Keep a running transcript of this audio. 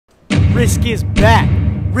Risk is back,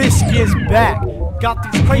 risk is back.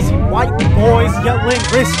 Got these crazy white boys yelling,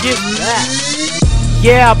 risk is back.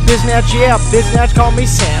 Yeah, biznatch, call me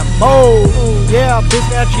Samo. Yeah,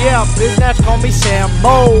 biznatch, call me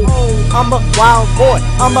Samo. I'm a wild boy,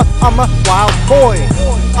 I'm a wild boy.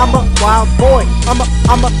 I'm a wild boy, I'm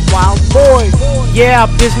a wild boy. Yeah,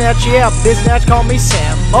 biznatch, call me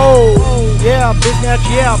Samo. Yeah,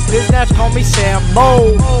 biznatch, call me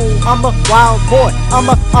Samo. I'm a wild boy, I'm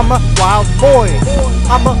a wild boy.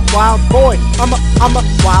 I'm a wild boy, I'm a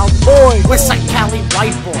wild boy. Westside Cali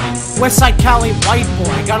white boy, Westside Cali white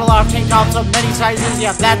boy. Got a lot of tank tops of many sizes,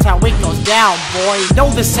 yeah, that's how it goes down, boy. No,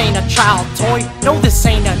 this ain't a child toy, no, this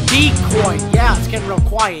ain't a decoy. Yeah, it's getting real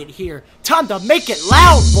quiet here, time to make it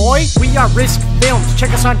loud, boy. We are Risk Films,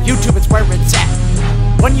 check us on YouTube, it's where it's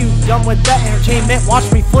at. When you done with that entertainment,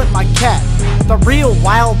 watch me flip my cat. The real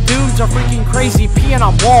wild dudes are freaking crazy, peeing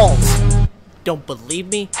on walls. Don't believe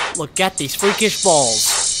me? Look at these freakish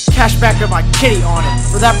balls. Cash back with my kitty on it.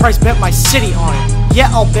 For that price, bet my city on it.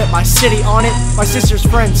 Yeah, I'll bet my city on it. My sister's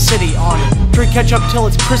friend's city on it. Drink ketchup till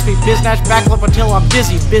it's crispy. Biznatch backflip until I'm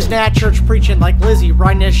dizzy. Biznatch church preaching like Lizzie.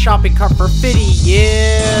 Riding his shopping cart for 50.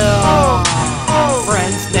 Yeah.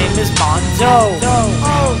 Friend's name is Mondo.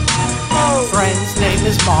 Friend's name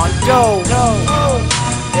is Mondo.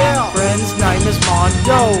 Friend's name is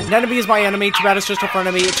Mondo. An enemy is my enemy, too bad it's just a friend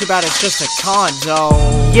of me, too bad it's just a condo.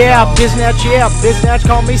 Yeah, biznatch,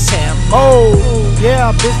 call me Samo.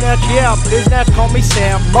 Yeah, biznatch, call me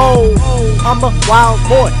Samo. I'm a wild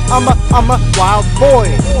boy, I'm a wild boy.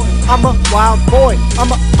 I'm a wild boy,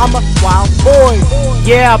 I'm a wild boy.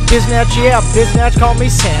 Yeah, biznatch, call me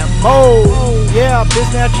Samo. Yeah,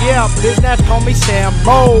 biznatch, call me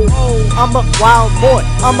Samo. I'm a wild boy,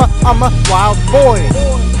 I'm a wild boy.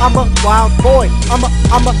 I'm a wild boy, I'm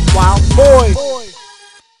a wild boy.